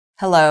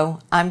Hello,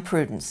 I'm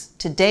Prudence.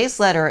 Today's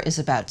letter is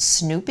about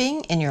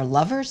snooping in your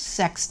lover's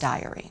sex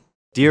diary.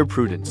 Dear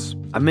Prudence,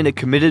 I'm in a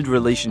committed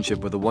relationship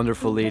with a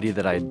wonderful lady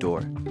that I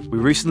adore. We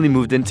recently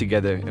moved in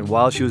together, and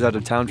while she was out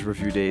of town for a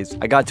few days,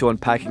 I got to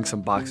unpacking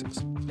some boxes.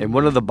 And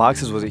one of the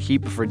boxes was a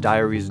heap of her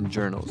diaries and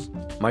journals.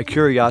 My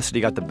curiosity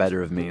got the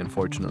better of me,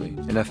 unfortunately,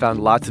 and I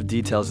found lots of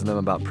details in them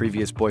about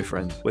previous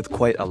boyfriends, with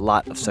quite a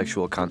lot of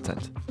sexual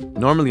content.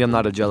 Normally, I'm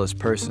not a jealous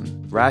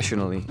person.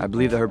 Rationally, I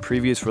believe that her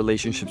previous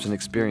relationships and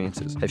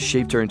experiences have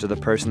shaped her into the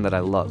person that I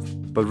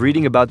love. But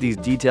reading about these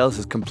details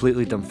has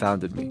completely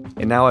dumbfounded me,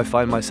 and now I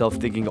find myself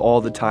thinking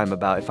all the time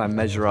about if I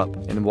measure up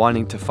and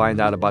wanting to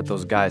find out about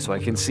those guys so I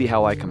can see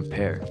how I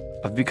compare.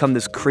 I've become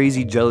this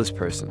crazy jealous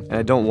person, and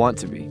I don't want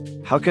to be.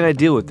 How can I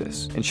deal with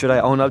this? And should I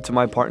own up to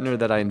my partner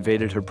that I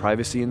invaded her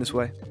privacy in this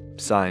way?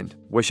 Signed,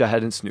 wish I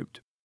hadn't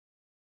snooped.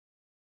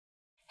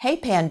 Hey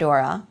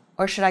Pandora,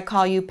 or should I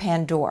call you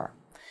Pandora?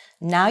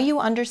 Now you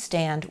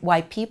understand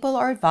why people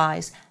are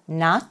advised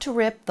not to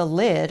rip the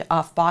lid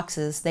off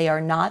boxes they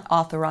are not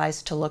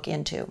authorized to look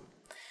into.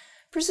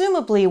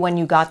 Presumably when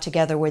you got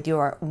together with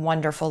your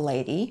wonderful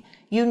lady,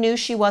 you knew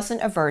she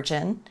wasn't a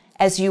virgin,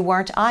 as you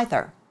weren't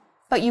either,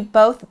 but you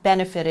both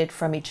benefited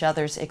from each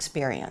other's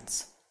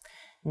experience.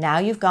 Now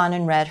you've gone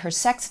and read her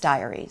sex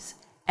diaries,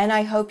 and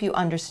I hope you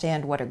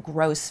understand what a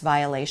gross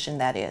violation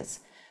that is.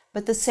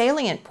 But the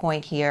salient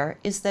point here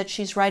is that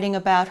she's writing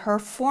about her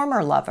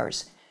former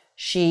lovers.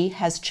 She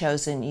has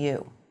chosen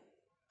you.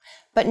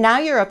 But now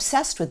you're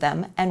obsessed with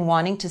them and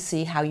wanting to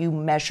see how you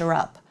measure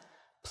up.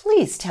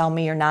 Please tell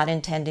me you're not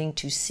intending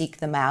to seek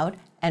them out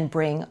and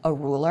bring a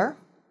ruler.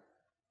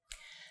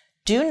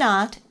 Do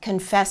not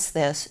confess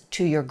this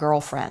to your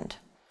girlfriend.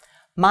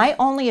 My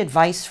only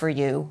advice for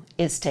you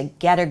is to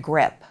get a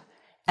grip.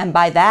 And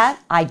by that,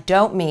 I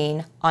don't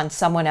mean on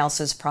someone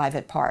else's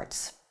private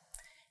parts.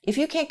 If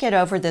you can't get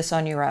over this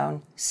on your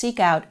own, seek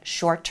out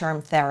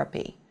short-term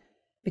therapy.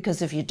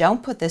 Because if you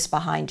don't put this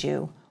behind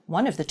you,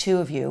 one of the two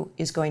of you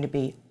is going to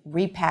be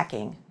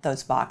repacking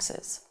those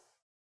boxes.